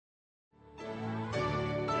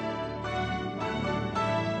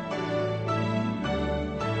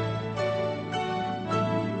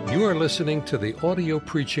You are listening to the audio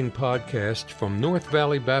preaching podcast from North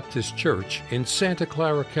Valley Baptist Church in Santa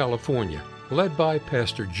Clara, California, led by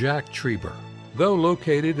Pastor Jack Trieber. Though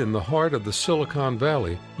located in the heart of the Silicon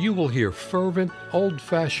Valley, you will hear fervent,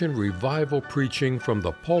 old-fashioned revival preaching from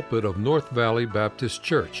the pulpit of North Valley Baptist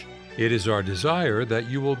Church. It is our desire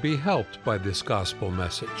that you will be helped by this gospel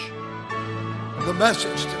message. The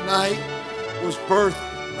message tonight was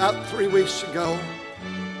birthed about 3 weeks ago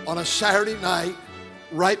on a Saturday night,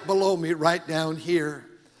 right below me, right down here.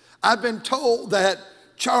 I've been told that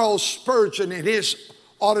Charles Spurgeon in his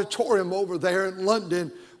auditorium over there in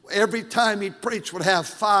London, every time he'd preach, would have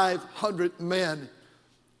 500 men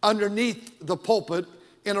underneath the pulpit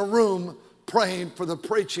in a room praying for the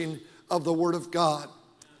preaching of the Word of God.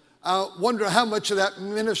 I wonder how much of that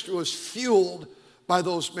ministry was fueled by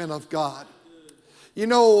those men of God. You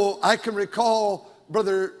know, I can recall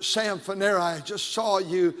Brother Sam Fanera, I just saw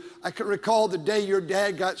you. I can recall the day your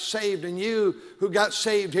dad got saved, and you who got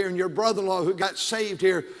saved here and your brother-in-law who got saved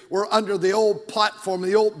here were under the old platform,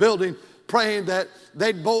 the old building, praying that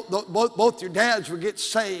they'd both your dads would get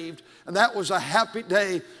saved. And that was a happy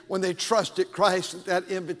day when they trusted Christ at that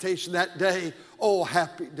invitation that day. Oh,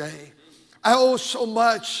 happy day. I owe so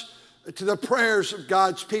much to the prayers of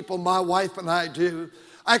God's people, my wife and I do.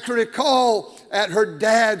 I can recall at her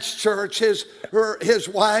dad's church, his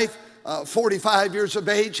wife, 45 years of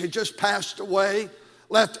age, had just passed away,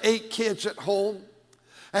 left 8 kids at home.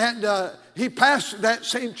 And he pastored that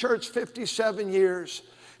same church 57 years.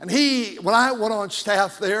 And when I went on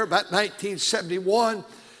staff there about 1971,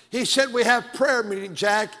 he said, we have prayer meeting,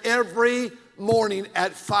 Jack, every morning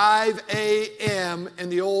at 5 a.m.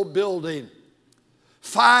 in the old building.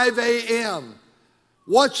 5 a.m.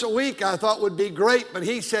 Once a week I thought would be great, but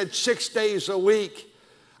he said 6 days a week.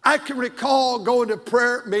 I can recall going to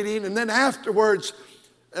prayer meeting, and then afterwards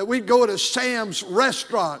we'd go to Sam's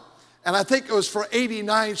restaurant, and I think it was for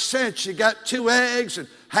 89 cents. You got 2 eggs and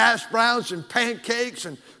hash browns and pancakes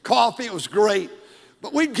and coffee. It was great.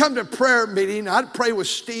 But we'd come to prayer meeting. I'd pray with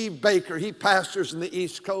Steve Baker. He pastors in the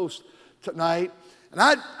East Coast tonight. And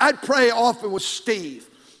I'd pray often with Steve.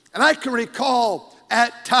 And I can recall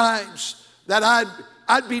at times that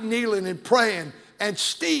I'd be kneeling and praying, and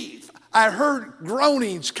Steve, I heard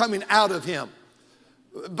groanings coming out of him.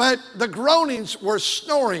 But the groanings were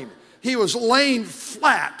snoring. He was laying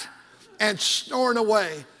flat and snoring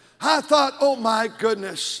away. I thought, oh my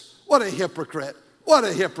goodness, what a hypocrite. What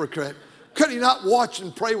a hypocrite. Could he not watch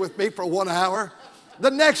and pray with me for 1 hour?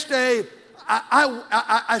 The next day,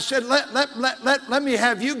 I said, let me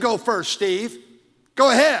have you go first, Steve. Go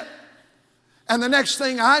ahead. And the next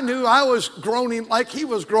thing I knew, I was groaning like he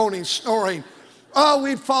was groaning, snoring. Oh,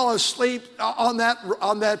 we'd fall asleep on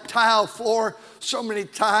that tile floor so many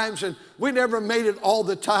times, and we never made it all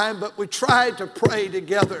the time, but we tried to pray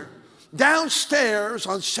together. Downstairs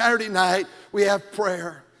on Saturday night, we have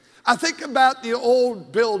prayer. I think about the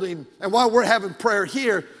old building, and while we're having prayer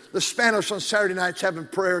here, the Spanish on Saturday nights having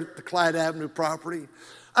prayer at the Clyde Avenue property.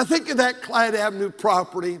 I think of that Clyde Avenue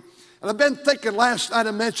property. And I've been thinking last night,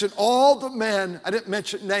 I mentioned all the men, I didn't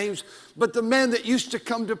mention names, but the men that used to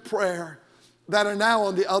come to prayer that are now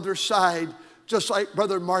on the other side, just like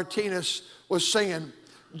Brother Martinez was singing.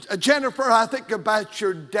 Jennifer, I think about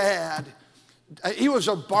your dad. He was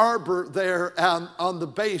a barber there on the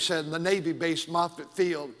base, and the Navy base, Moffett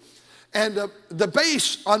Field. And the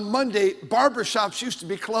base on Monday, barbershops used to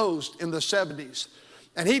be closed in the 70s.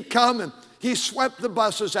 And he'd come and he swept the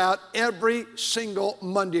buses out every single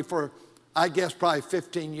Monday for, I guess, probably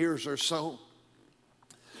 15 years or so.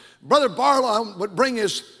 Brother Barlow would bring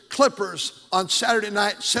his clippers on Saturday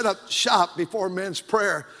night, set up shop before men's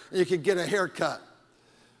prayer, and you could get a haircut.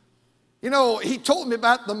 You know, he told me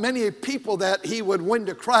about the many people that he would win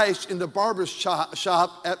to Christ in the barber shop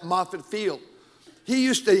at Moffett Field. He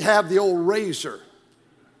used to have the old razor,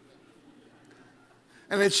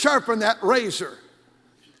 and he'd sharpen that razor.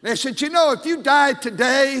 And they said, you know, if you died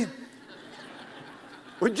today,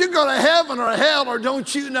 would you go to heaven or hell, or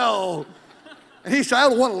don't you know? And he said, I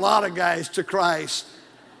want a lot of guys to Christ.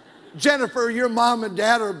 Jennifer, your mom and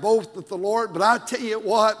dad are both with the Lord, but I'll tell you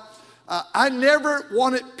what, I never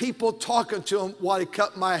wanted people talking to him while he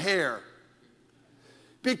cut my hair.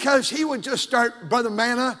 Because he would just start, Brother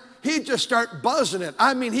Manna, he'd just start buzzing it.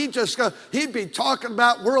 I mean, he'd be talking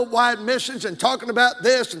about worldwide missions and talking about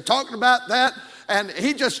this and talking about that. And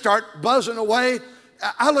he'd just start buzzing away.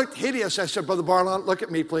 I looked hideous. I said, Brother Barlow, look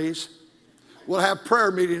at me, please. We'll have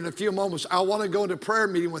prayer meeting in a few moments. I want to go into prayer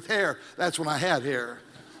meeting with hair. That's when I had hair.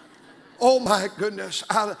 Oh, my goodness.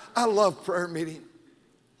 I love prayer meeting.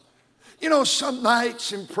 You know, some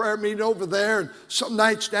nights in prayer meeting over there and some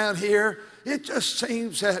nights down here, it just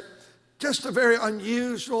seems that just a very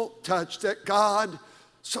unusual touch that God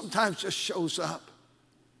sometimes just shows up.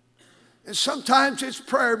 And sometimes it's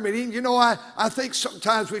prayer meeting. You know, I think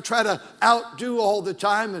sometimes we try to outdo all the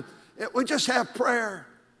time, and we just have prayer.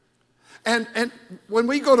 And when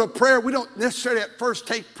we go to prayer, we don't necessarily at first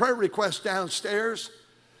take prayer requests downstairs.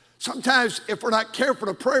 Sometimes if we're not careful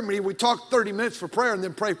at a prayer meeting, we talk 30 minutes for prayer and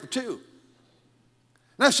then pray for 2.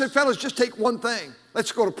 And I said, fellas, just take one thing.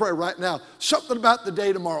 Let's go to prayer right now. Something about the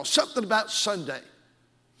day tomorrow, something about Sunday.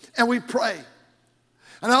 And we pray.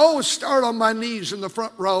 And I always start on my knees in the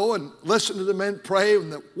front row and listen to the men pray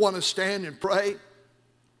and that want to stand and pray.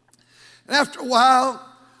 And after a while,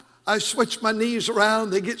 I switch my knees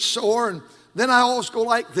around, they get sore, and then I always go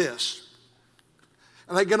like this.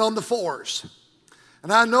 And I get on the 4s.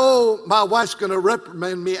 And I know my wife's going to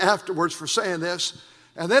reprimand me afterwards for saying this.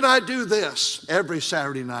 And then I do this every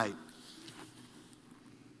Saturday night.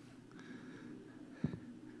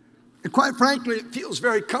 And quite frankly, it feels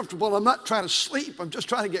very comfortable. I'm not trying to sleep. I'm just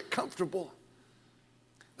trying to get comfortable.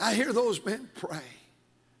 I hear those men pray.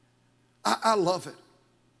 I love it.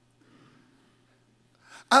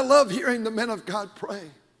 I love hearing the men of God pray.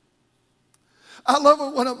 I love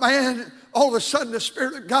it when a man, all of a sudden, the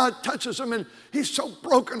Spirit of God touches him and he's so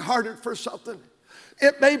brokenhearted for something.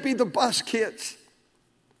 It may be the bus kids.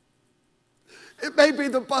 It may be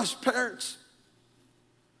the bus parents.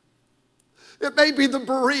 It may be the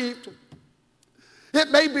bereaved. It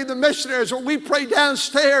may be the missionaries. When we pray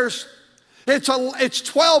downstairs, it's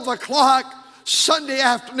 12 o'clock Sunday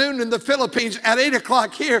afternoon in the Philippines, at 8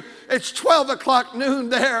 o'clock here. It's 12 o'clock noon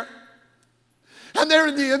there. And they're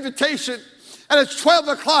in the invitation. And it's 12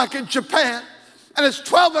 o'clock in Japan. And it's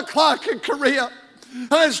 12 o'clock in Korea. And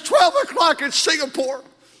it's 12 o'clock in Singapore.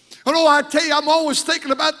 And oh, I tell you, I'm always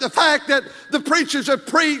thinking about the fact that the preachers have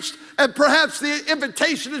preached and perhaps the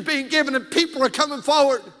invitation is being given and people are coming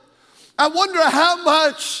forward. I wonder how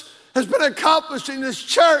much has been accomplished in this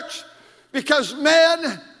church because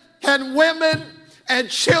men and women and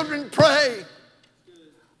children pray.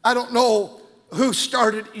 I don't know who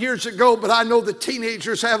started years ago, but I know the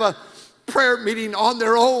teenagers have a prayer meeting on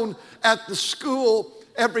their own at the school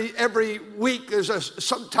every week. There's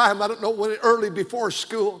sometime, I don't know when, early before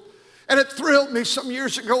school. And it thrilled me some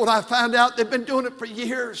years ago when I found out they've been doing it for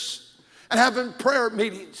years and having prayer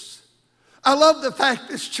meetings. I love the fact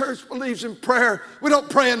this church believes in prayer. We don't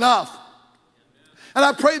pray enough. And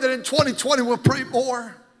I pray that in 2020 we'll pray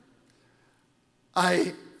more.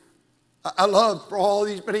 I love for all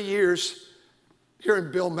these many years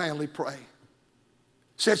hearing Bill Manley pray.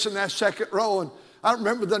 Sits in that second row, and I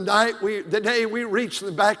remember the day we reached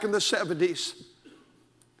them back in the 70s.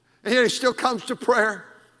 And he still comes to prayer.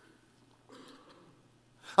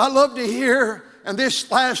 I love to hear, and this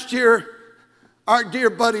last year, our dear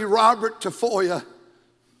buddy Robert Tafoya.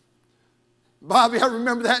 Bobby, I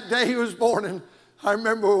remember that day he was born, and I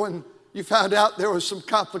remember when you found out there was some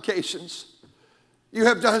complications. You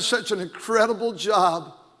have done such an incredible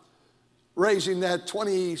job raising that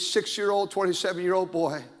 26-year-old, 27-year-old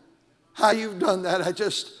boy. How you've done that,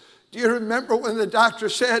 do you remember when the doctor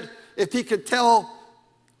said if he could tell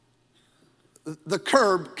the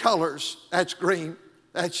curb colors, that's green,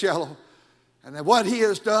 that's yellow. And then what he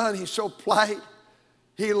has done, he's so polite.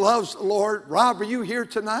 He loves the Lord. Rob, are you here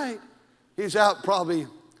tonight? He's out probably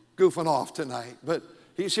goofing off tonight, but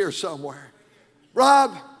he's here somewhere.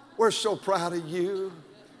 Rob, we're so proud of you.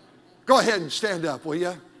 Go ahead and stand up, will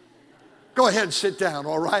you? Go ahead and sit down,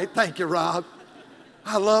 all right? Thank you, Rob.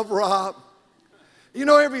 I love Rob. You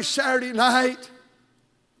know, every Saturday night,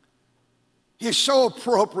 he's so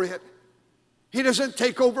appropriate. He doesn't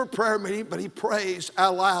take over a prayer meeting, but he prays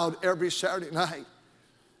out loud every Saturday night.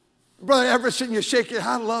 Brother Everson, you shake it.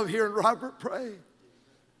 I love hearing Robert pray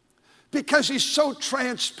because he's so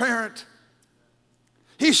transparent.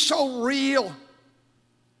 He's so real.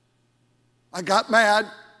 I got mad.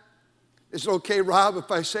 Is it okay, Rob, if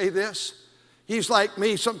I say this? He's like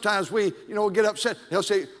me. Sometimes we get upset. He'll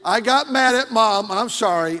say, I got mad at Mom. I'm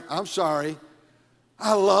sorry.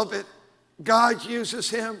 I love it. God uses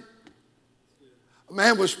him. A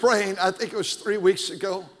man was praying, I think it was 3 weeks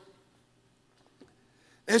ago.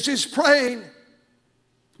 As he's praying,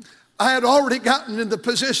 I had already gotten in the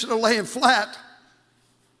position of laying flat.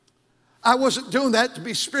 I wasn't doing that to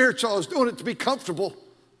be spiritual. I was doing it to be comfortable.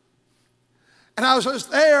 And I was just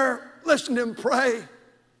there listening to him pray.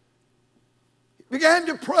 He began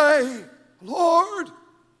to pray, Lord.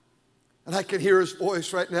 And I can hear his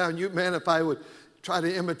voice right now. And you, man, if I would try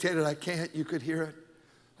to imitate it, I can't. You could hear it.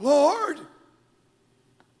 Lord.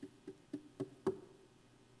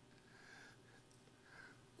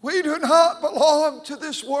 We do not belong to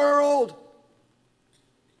this world.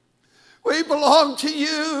 we belong to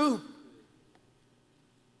you.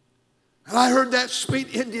 And I heard that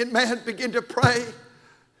sweet Indian man begin to pray,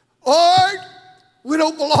 Lord, we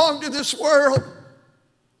don't belong to this world.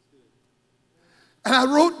 And I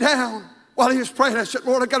wrote down, while he was praying, I said,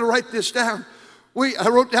 Lord, I got to write this down. I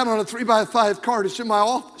wrote down on a 3x5 card, it's in my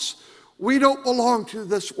office, we don't belong to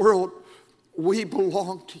this world, we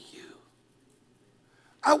belong to you.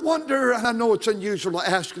 I wonder, and I know it's unusual to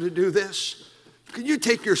ask you to do this, can you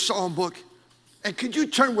take your psalm book and could you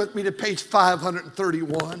turn with me to page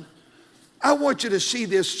 531? I want you to see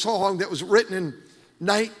this song that was written in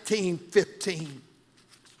 1915.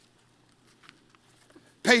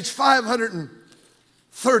 Page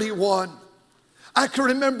 531. I can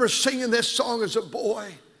remember singing this song as a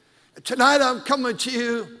boy. Tonight I'm coming to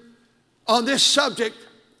you on this subject.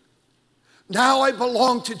 Now I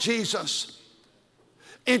belong to Jesus.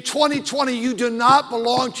 In 2020, you do not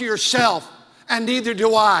belong to yourself, and neither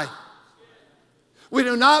do I. We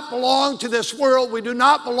do not belong to this world. We do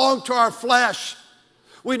not belong to our flesh.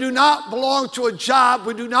 We do not belong to a job.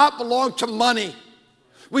 We do not belong to money.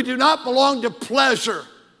 We do not belong to pleasure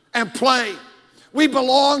and play. We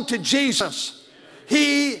belong to Jesus.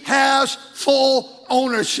 He has full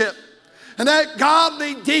ownership. And that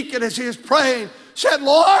godly deacon, as he was praying, said,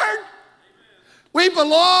 Lord, we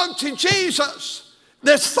belong to Jesus.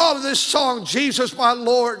 This thought of this song, Jesus, my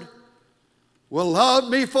Lord, will love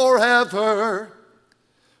me forever.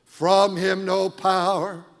 From him no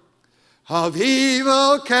power of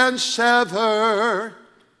evil can sever.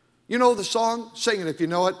 You know the song? Sing it if you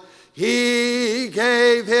know it. He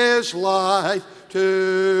gave his life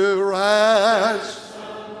to rest.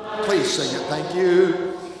 Please sing it, thank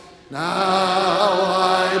you. Now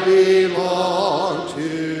I belong to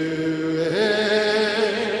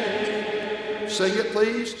him. Sing it,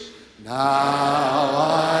 please. Now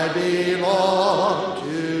I belong to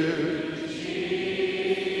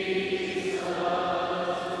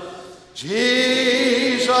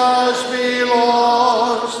Jesus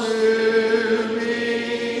belongs to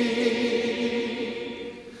me,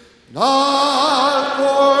 not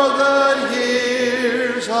for the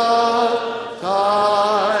years of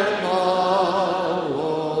time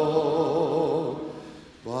alone,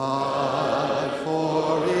 but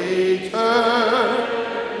for eternity.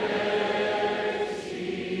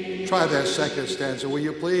 Try that second stanza, will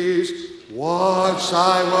you please? Once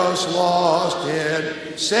I was lost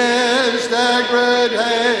in sin's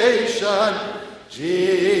degradation,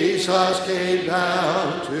 Jesus came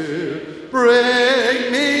down to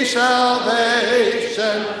bring me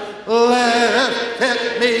salvation,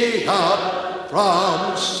 lifted me up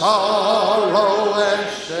from sorrow and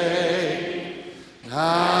shame. Now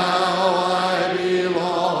I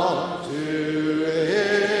belong to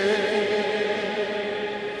him.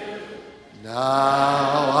 Now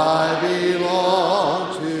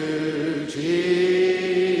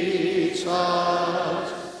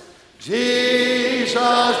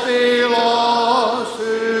Jesus belongs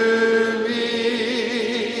to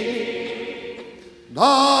me,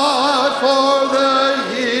 not for the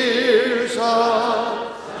years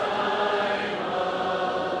of time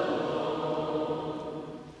alone,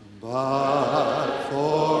 but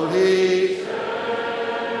for eternity.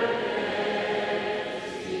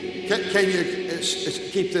 Can you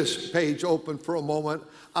keep this page open for a moment?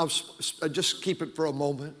 I'll just keep it for a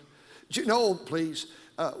moment. Do you know, please,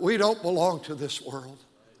 we don't belong to this world.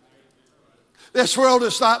 This world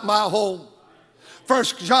is not my home. 1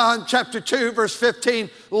 John chapter 2, verse 15,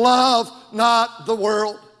 love not the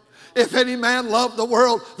world. If any man love the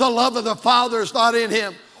world, the love of the Father is not in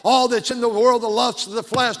him. All that's in the world, the lust of the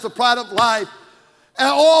flesh, the pride of life, and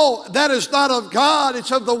all that is not of God,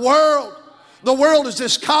 it's of the world. The world is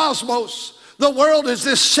this cosmos. The world is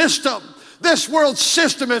this system. This world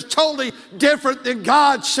system is totally different than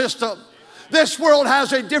God's system. This world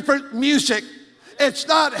has a different music. It's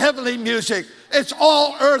not heavenly music. It's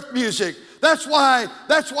all earth music. That's why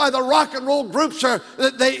the rock and roll groups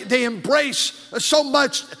they embrace so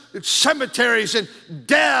much cemeteries and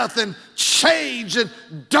death and change and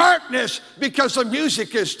darkness, because the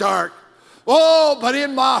music is dark. Oh, but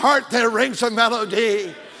in my heart there rings a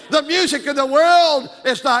melody. The music of the world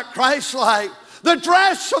is not Christ-like. The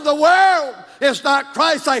dress of the world is not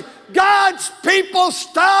Christ-like. God's people,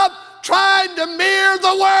 stop trying to mirror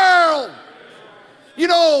the world. You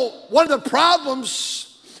know, one of the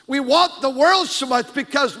problems, we want the world so much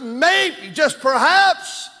because maybe, just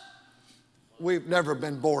perhaps, we've never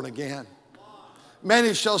been born again.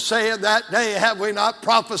 Many shall say in that day, have we not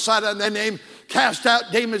prophesied in thy name, cast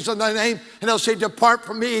out demons in thy name? And they'll say, depart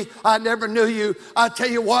from me, I never knew you. I tell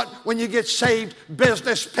you what, when you get saved,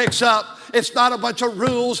 business picks up. It's not a bunch of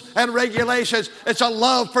rules and regulations. It's a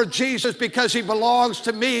love for Jesus because he belongs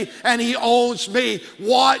to me and he owns me.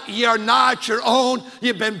 What? You're not your own.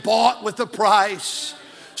 You've been bought with a price.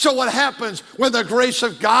 So what happens when the grace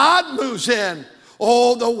of God moves in?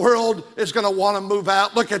 Oh, the world is going to want to move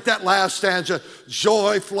out. Look at that last stanza.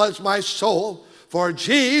 Joy floods my soul, for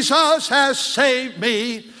Jesus has saved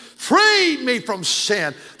me, freed me from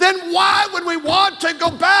sin. Then why would we want to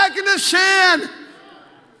go back into sin?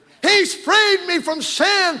 He's freed me from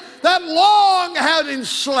sin that long had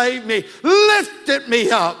enslaved me, lifted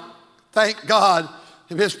me up. Thank God,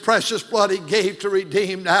 in his precious blood he gave to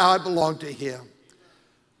redeem. Now I belong to him.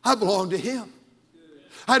 I belong to him.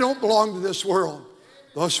 I don't belong to this world.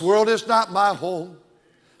 This world is not my home.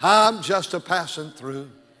 I'm just a passing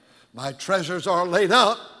through. My treasures are laid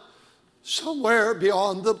up somewhere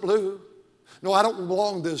beyond the blue. No, I don't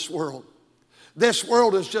belong to this world. This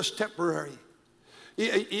world is just temporary.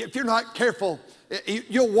 If you're not careful,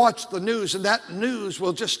 you'll watch the news and that news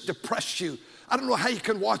will just depress you. I don't know how you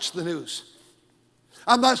can watch the news.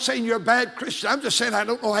 I'm not saying you're a bad Christian. I'm just saying I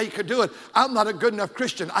don't know how you could do it. I'm not a good enough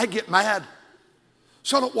Christian. I get mad.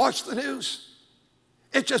 So I don't watch the news.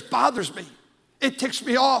 It just bothers me. It ticks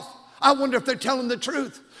me off. I wonder if they're telling the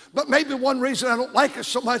truth. But maybe one reason I don't like it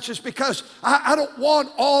so much is because I don't want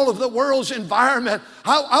all of the world's environment.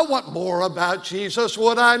 I want more about Jesus,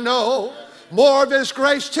 would I know. More of his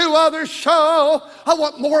grace to others show. I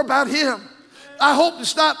want more about him. I hope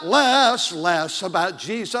it's not less about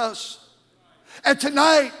Jesus. And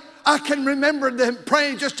tonight, I can remember them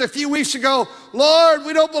praying just a few weeks ago, Lord,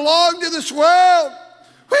 we don't belong to this world.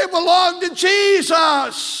 We belong to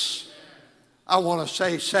Jesus. I want to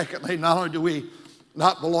say, secondly, not only do we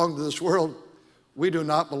not belong to this world, we do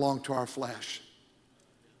not belong to our flesh.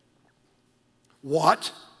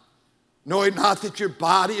 What? Knowing not that your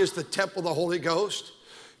body is the temple of the Holy Ghost?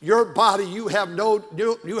 Your body, you have no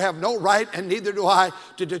right, and neither do I,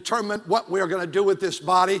 to determine what we're going to do with this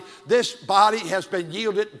body. This body has been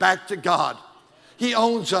yielded back to God. He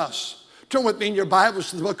owns us. Turn with me in your Bibles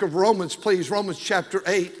to the book of Romans, please. Romans chapter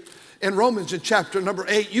 8. In Romans in chapter number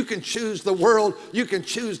 8, you can choose the world, you can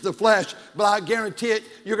choose the flesh, but I guarantee it,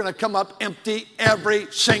 you're going to come up empty every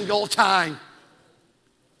single time.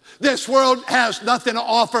 This world has nothing to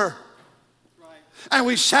offer. And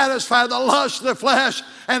we satisfy the lust of the flesh,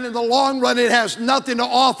 and in the long run, it has nothing to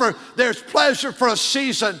offer. There's pleasure for a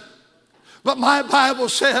season. But my Bible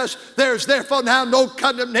says, there's therefore now no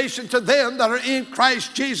condemnation to them that are in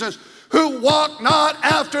Christ Jesus, who walk not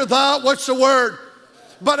after the, what's the word?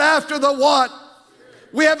 But after the what?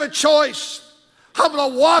 We have a choice. I'm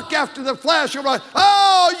going to walk after the flesh. You're like,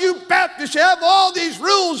 oh, you Baptists, you have all these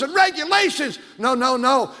rules and regulations. No, no,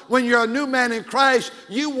 no. When you're a new man in Christ,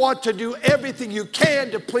 you want to do everything you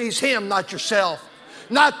can to please him, not yourself.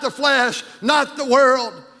 Not the flesh, not the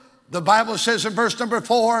world. The Bible says in verse number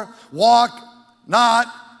 4, walk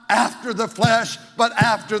not after the flesh, but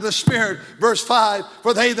after the Spirit. Verse 5,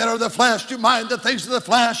 for they that are the flesh do mind the things of the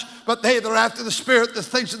flesh, but they that are after the Spirit, the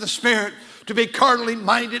things of the Spirit. To be carnally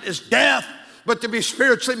minded is death, but to be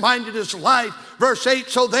spiritually minded is life. Verse 8,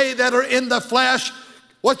 so they that are in the flesh,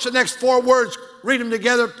 what's the next 4 words? Read them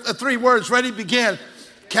together, 3 words, ready, begin.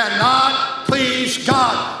 Cannot please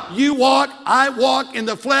God. You walk, I walk in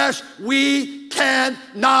the flesh. We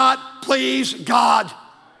cannot please God.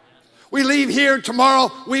 We leave here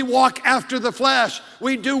tomorrow, we walk after the flesh.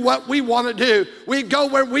 We do what we want to do. We go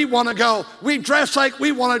where we want to go. We dress like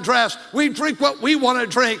we want to dress. We drink what we want to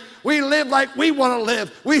drink. We live like we want to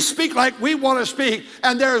live. We speak like we want to speak.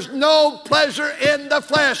 And there's no pleasure in the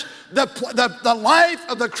flesh. The life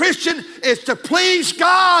of the Christian is to please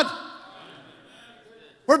God.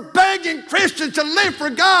 We're begging Christians to live for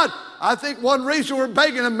God. I think one reason we're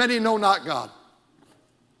begging them, many know not God.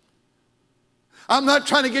 I'm not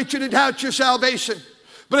trying to get you to doubt your salvation.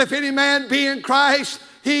 But if any man be in Christ,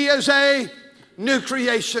 he is a new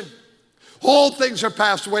creation. All things are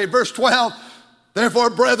passed away. Verse 12, therefore,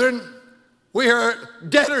 brethren, we are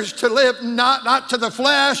debtors to live not to the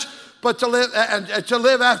flesh, but to live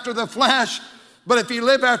after the flesh. But if ye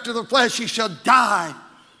live after the flesh, ye shall die.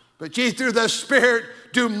 But ye through the Spirit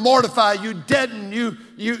do mortify, you deaden,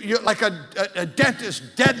 you like a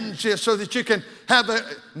dentist deadens you so that you can have a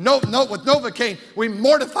note with Novocaine. We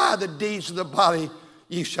mortify the deeds of the body,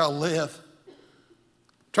 ye shall live.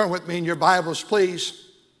 Turn with me in your Bibles, please,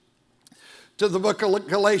 to the book of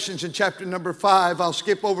Galatians in chapter number 5. I'll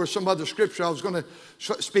skip over some other scripture I was going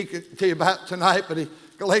to speak to you about tonight, but in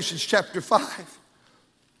Galatians chapter 5.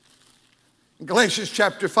 In Galatians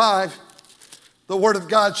chapter 5, the Word of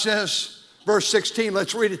God says, verse 16,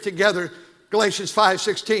 let's read it together. Galatians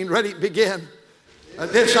 5:16, ready, begin.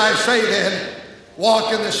 This I say then,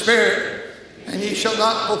 walk in the Spirit, and ye shall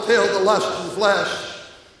not fulfill the lust of the flesh.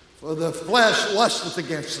 For the flesh lusteth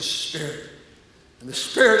against the Spirit, and the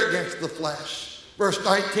Spirit against the flesh. Verse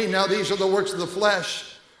 19, now these are the works of the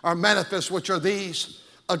flesh, are manifest, which are these: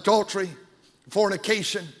 adultery,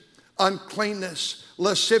 fornication, uncleanness,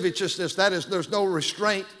 lasciviousness, that is, there's no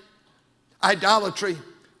restraint, idolatry,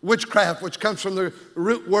 witchcraft, which comes from the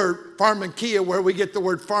root word pharmakia, where we get the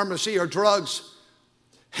word pharmacy or drugs.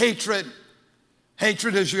 Hatred.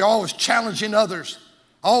 Hatred is you're always challenging others.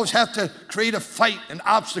 Always have to create a fight, an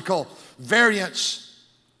obstacle. Variance.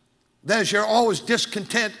 That is, you're always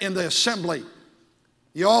discontent in the assembly.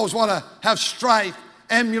 You always want to have strife,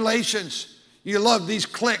 emulations. You love these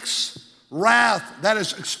cliques. Wrath, that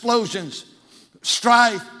is explosions.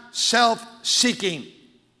 Strife, self-seeking.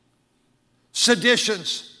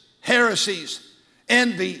 Seditions, heresies,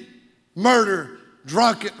 envy, murder,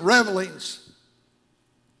 drunken revelings.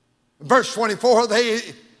 Verse 24, they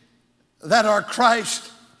that are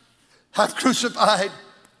Christ have crucified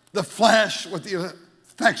the flesh with the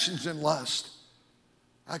affections and lust.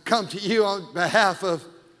 I come to you on behalf of,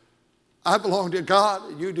 I belong to God,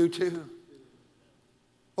 and you do too.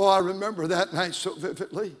 Oh, I remember that night so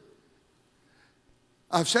vividly.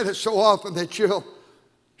 I've said it so often that you'll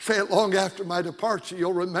say it long after my departure,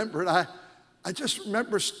 you'll remember it. I just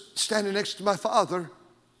remember standing next to my father.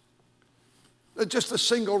 Just a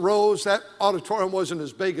single rows. That auditorium wasn't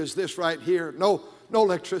as big as this right here. No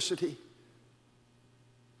electricity.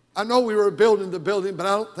 I know we were building the building, but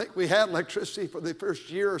I don't think we had electricity for the first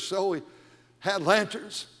year or so. We had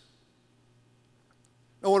lanterns.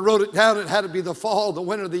 No one wrote it down. It had to be the fall, the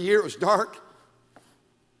winter of the year. It was dark.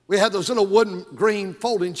 We had those little wooden green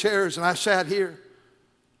folding chairs, and I sat here.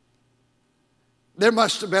 There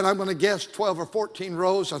must have been, I'm going to guess, 12 or 14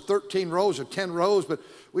 rows, or 13 rows, or 10 rows, but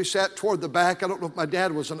we sat toward the back. I don't know if my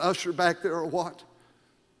dad was an usher back there or what.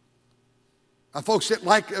 My folks didn't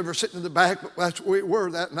like ever sitting in the back, but that's where we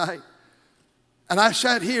were that night. And I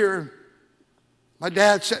sat here. My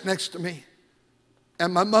dad sat next to me,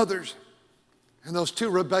 and my mother's, and those two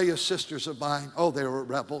rebellious sisters of mine. Oh, they were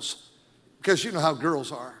rebels, because you know how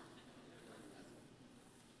girls are.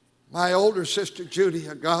 My older sister, Judy,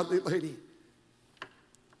 a godly lady,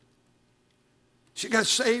 she got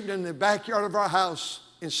saved in the backyard of our house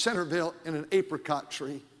in Centerville in an apricot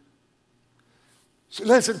tree. She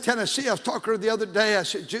lives in Tennessee. I was talking to her the other day. I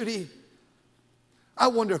said, Judy, I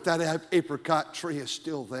wonder if that apricot tree is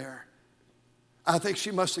still there. I think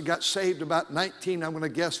she must have got saved about 19, I'm going to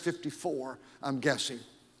guess 54, I'm guessing.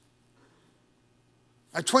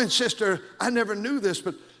 My twin sister, I never knew this,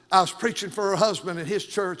 but I was preaching for her husband at his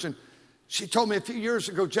church, and she told me a few years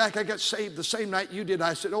ago, Jack, I got saved the same night you did.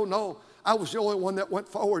 I said, oh no, I was the only one that went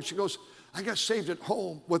forward. She goes, I got saved at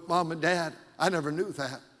home with mom and dad. I never knew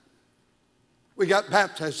that. We got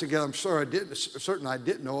baptized together. I'm sure I did. Certain I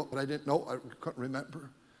did know it, but I didn't know it. I couldn't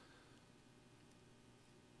remember.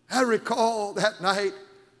 I recall that night,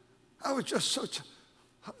 I was just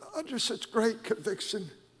under such great conviction.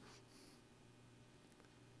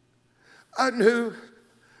 I knew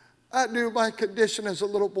my condition as a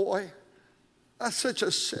little boy. I was such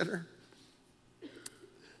a sinner.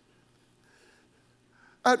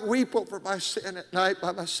 I'd weep over my sin at night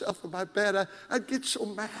by myself in my bed. I'd get so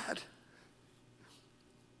mad.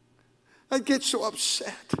 I'd get so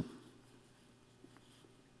upset.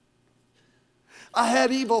 I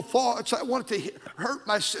had evil thoughts. I wanted to hurt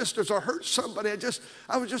my sisters or hurt somebody.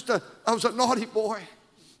 I was a naughty boy.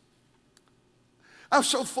 I was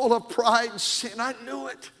so full of pride and sin. I knew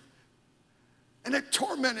it. And it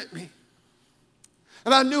tormented me.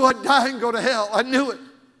 And I knew I'd die and go to hell. I knew it.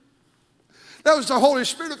 That was the Holy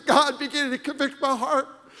Spirit of God beginning to convict my heart.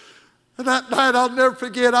 And that night I'll never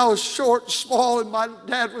forget, I was short and small and my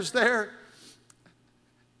dad was there.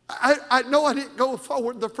 I know I didn't go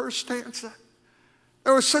forward the first stanza.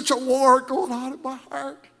 There was such a war going on in my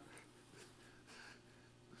heart.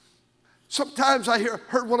 Sometimes I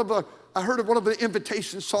heard one of the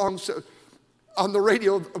invitation songs on the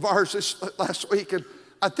radio of ours last week, and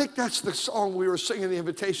I think that's the song we were singing, the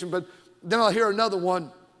invitation, but then I'll hear another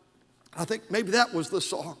one. I think maybe that was the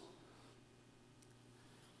song.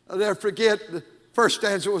 I'll never forget, the first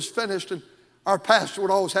stanza was finished, and our pastor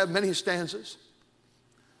would always have many stanzas.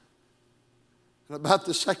 And about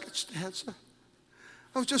the second stanza,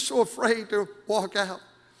 I was just so afraid to walk out.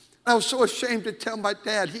 I was so ashamed to tell my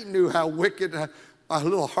dad. He knew how wicked my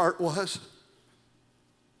little heart was.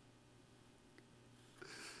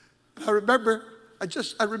 I remember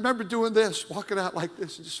doing this, walking out like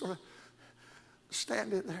this, and just sort of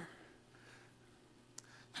standing there.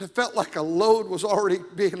 And it felt like a load was already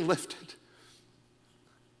being lifted.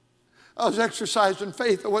 I was exercising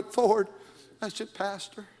faith. I went forward. I said,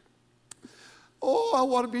 Pastor, I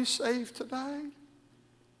want to be saved tonight.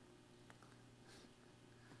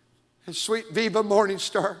 And sweet Viva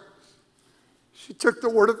Morningstar, she took the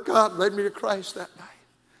word of God and led me to Christ that night.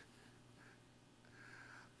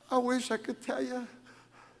 I wish I could tell you.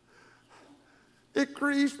 It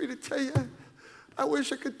grieves me to tell you. I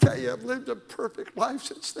wish I could tell you I've lived a perfect life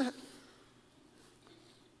since then.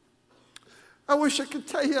 I wish I could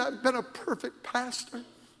tell you I've been a perfect pastor.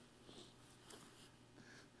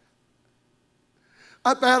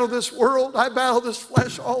 I battle this world. I battle this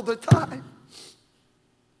flesh all the time.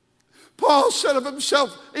 Paul said of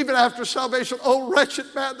himself, even after salvation, "Oh,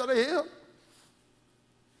 wretched man that I am."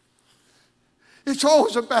 It's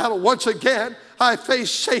always a battle. Once again, I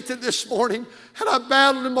faced Satan this morning, and I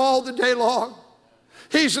battled him all the day long.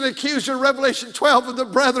 He's an accuser in Revelation 12 of the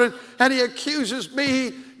brethren, and he accuses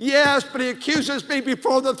me, yes, but he accuses me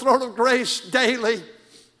before the throne of grace daily.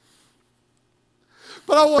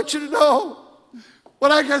 But I want you to know,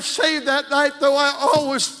 when I got saved that night, though I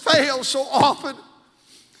always fail so often,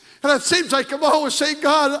 and it seems like I'm always saying,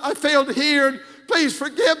 God, I failed here, and please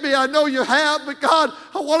forgive me. I know you have, but God,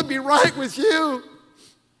 I want to be right with you.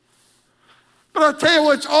 But I'll tell you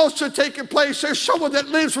what's also taking place. There's someone that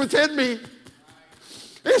lives within me.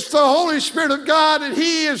 It's the Holy Spirit of God, and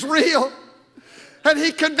He is real. And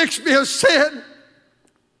He convicts me of sin.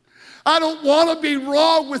 I don't want to be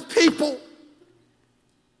wrong with people.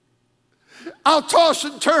 I'll toss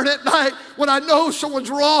and turn at night when I know someone's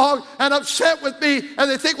wrong and upset with me, and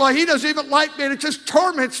they think, well, he doesn't even like me, and it just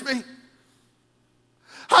torments me.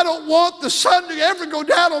 I don't want the sun to ever go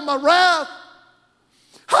down on my wrath.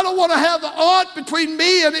 I don't want to have an aunt between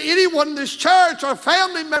me and anyone in this church or a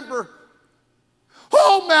family member.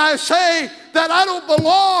 Oh, may I say that I don't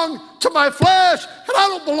belong to my flesh, and I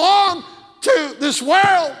don't belong to this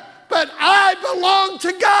world, but I belong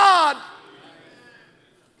to God.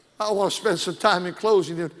 I want to spend some time in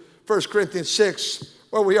closing in 1 Corinthians 6,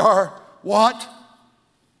 where we are. What?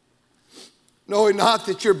 Knowing not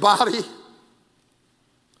that your body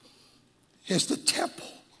is the temple.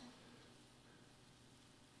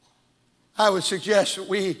 I would suggest that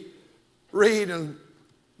we read in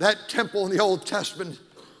that temple in the Old Testament,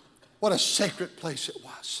 what a sacred place it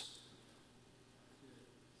was.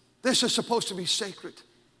 This is supposed to be sacred.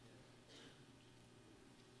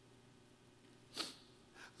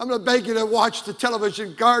 I'm going to beg you to watch the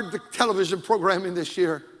television, guard the television programming this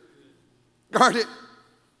year. Guard it.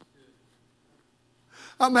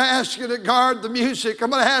 I'm going to ask you to guard the music. I'm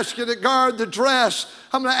going to ask you to guard the dress.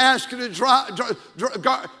 I'm going to ask you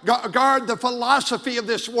to guard the philosophy of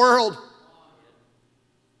this world.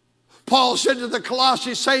 Paul said to the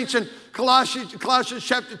Colossian saints in Colossians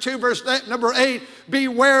chapter 2, verse number 8,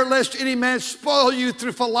 beware lest any man spoil you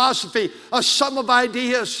through philosophy, a sum of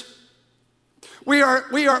ideas. We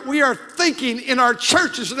are thinking in our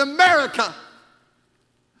churches in America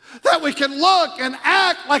that we can look and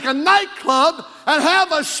act like a nightclub and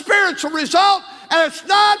have a spiritual result, and it's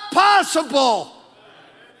not possible.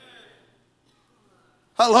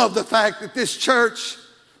 I love the fact that this church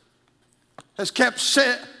has kept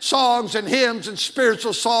songs and hymns and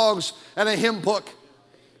spiritual songs and a hymn book.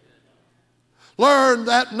 Learn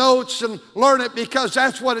that notes and learn it, because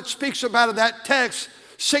that's what it speaks about in that text.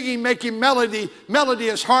 Singing, making melody. Melody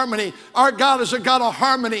is harmony. Our God is a God of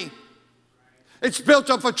harmony. It's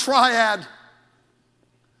built up a triad.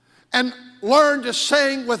 And learn to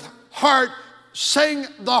sing with heart. Sing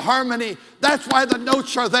the harmony. That's why the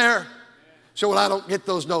notes are there. So, well, I don't get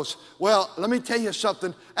those notes. Well, let me tell you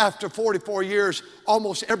something. After 44 years,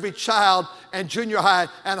 almost every child and junior high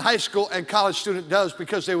and high school and college student does,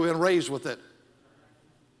 because they were raised with it.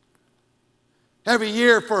 Every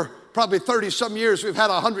year for probably 30-some years, we've had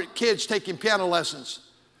 100 kids taking piano lessons.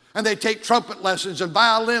 And they take trumpet lessons and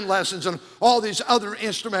violin lessons and all these other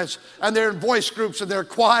instruments. And they're in voice groups and they're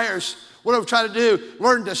choirs. What I'm trying to do,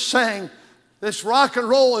 learn to sing. This rock and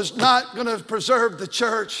roll is not going to preserve the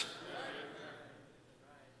church.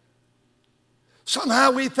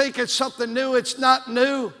 Somehow we think it's something new. It's not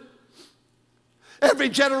new. Every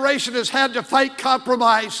generation has had to fight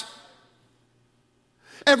compromise.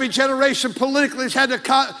 Every generation politically has had to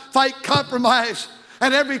fight compromise.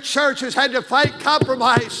 And every church has had to fight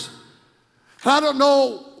compromise. And I don't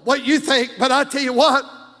know what you think, but I tell you what,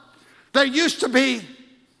 there used to be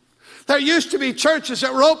churches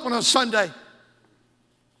that were open on Sunday.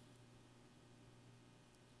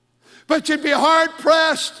 But you'd be hard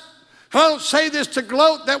pressed. I don't say this to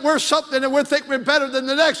gloat that we're something and we think we're better than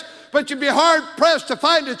the next, but you'd be hard pressed to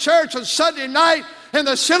find a church on Sunday night in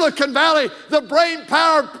the Silicon Valley, the brain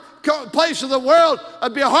power place of the world,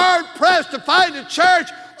 I'd be hard pressed to find a church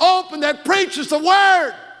open that preaches the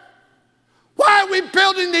Word. Why are we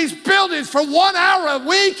building these buildings for 1 hour a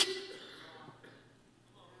week?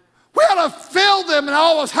 We ought to fill them and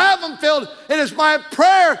always have them filled. It is my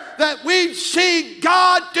prayer that we see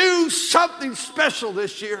God do something special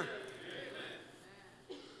this year.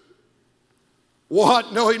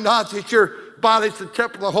 What? Knowing not that your body is the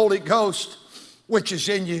temple of the Holy Ghost, which is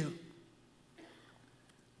in you.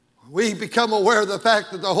 We become aware of the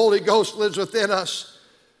fact that the Holy Ghost lives within us.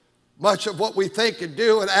 Much of what we think and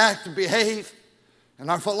do and act and behave, and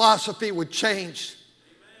our philosophy would change.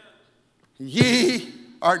 Ye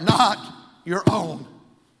are not your own.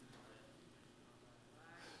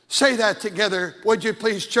 Say that together, would you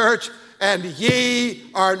please, church? And ye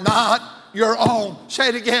are not your own. Say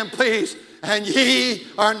it again, please. And ye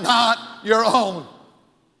are not your own.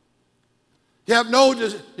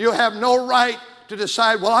 You have no right to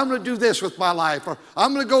decide, well, I'm going to do this with my life, or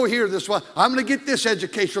I'm going to go here this way, I'm going to get this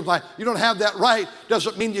education with life. You don't have that right.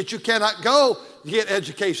 Doesn't mean that you cannot go get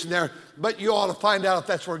education there, but you ought to find out if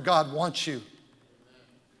that's where God wants you.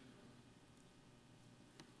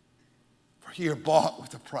 For you're bought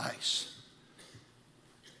with a price.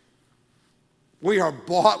 We are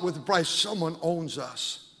bought with a price. Someone owns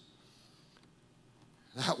us.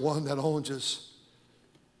 That one that owns us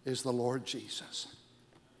is the Lord Jesus.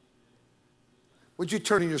 Would you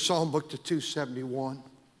turn in your psalm book to 271,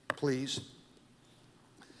 please?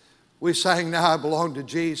 We sang Now I Belong to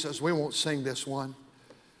Jesus. We won't sing this one.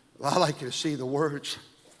 I'd like you to see the words.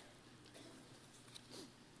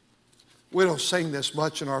 We don't sing this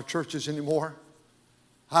much in our churches anymore.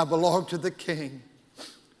 I belong to the King.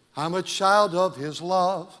 I'm a child of His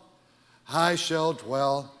love. I shall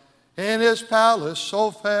dwell in His palace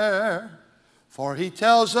so fair, for He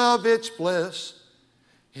tells of its bliss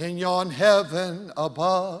in yon heaven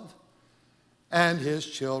above, and His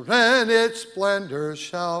children its splendor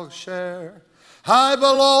shall share. I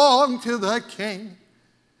belong to the King.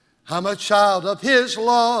 I'm a child of His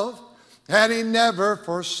love, and He never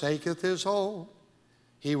forsaketh His own.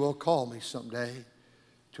 He will call me someday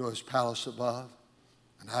to His palace above,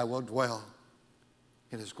 and I will dwell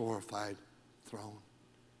in His glorified throne.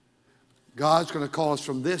 God's going to call us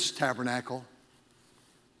from this tabernacle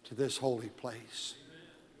to this holy place.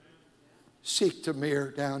 Seek to mirror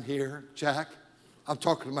down here, Jack. I'm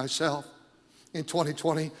talking to myself. In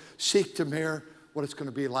 2020, seek to mirror what it's going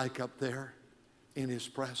to be like up there in His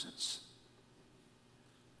presence.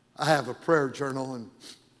 I have a prayer journal, and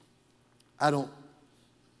I don't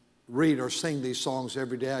read or sing these songs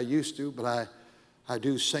every day. I used to, but I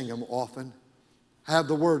do sing them often. I have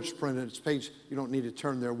the words printed. It's page, you don't need to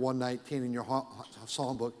turn there, 119 in your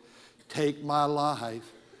psalm book. Take my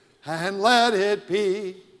life and let it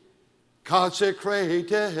be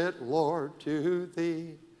consecrated, Lord, to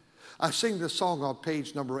Thee. I sing this song on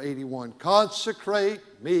page number 81. Consecrate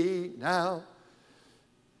me now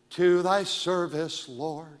to Thy service,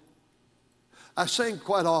 Lord. I sing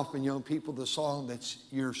quite often, young people, the song that's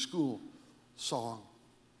your school song.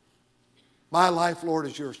 My life, Lord,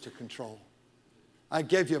 is yours to control. I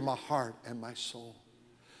give you my heart and my soul.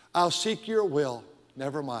 I'll seek your will,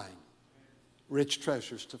 never mine, rich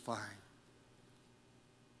treasures to find.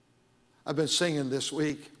 I've been singing this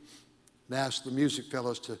week and asked the music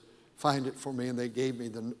fellows to find it for me, and they gave me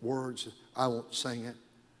the words. I won't sing it.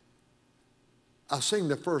 I'll sing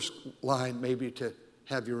the first line maybe to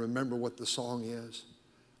have you remember what the song is.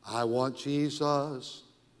 I want Jesus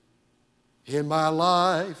in my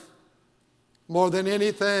life more than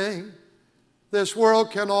anything this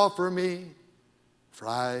world can offer me, for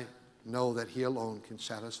I know that He alone can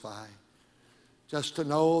satisfy. Just to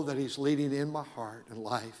know that He's leading in my heart and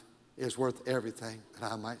life is worth everything that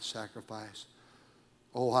I might sacrifice.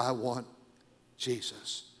 Oh, I want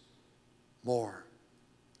Jesus more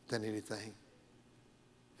than anything.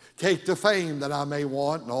 Take the fame that I may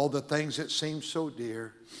want and all the things that seem so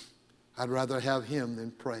dear. I'd rather have Him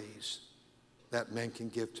than praise that men can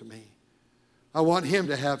give to me. I want Him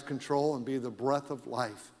to have control and be the breath of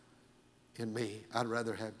life in me. I'd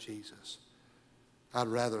rather have Jesus. I'd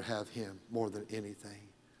rather have Him more than anything.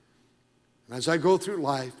 And as I go through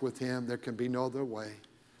life with Him, there can be no other way.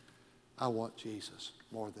 I want Jesus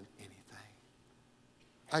more than anything.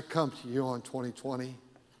 I come to you on 2020.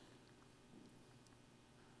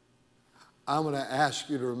 I'm going to ask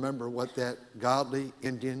you to remember what that godly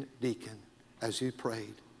Indian deacon, as he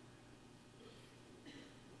prayed.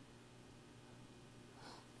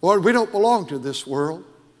 Lord, we don't belong to this world.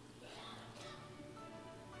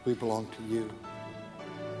 We belong to you.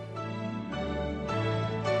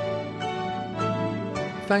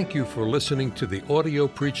 Thank you for listening to the audio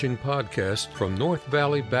preaching podcast from North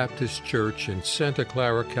Valley Baptist Church in Santa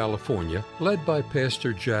Clara, California, led by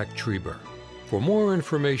Pastor Jack Trieber. For more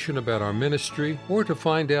information about our ministry or to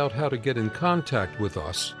find out how to get in contact with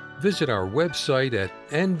us, visit our website at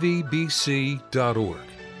nvbc.org.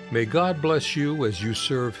 May God bless you as you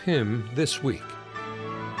serve Him this week.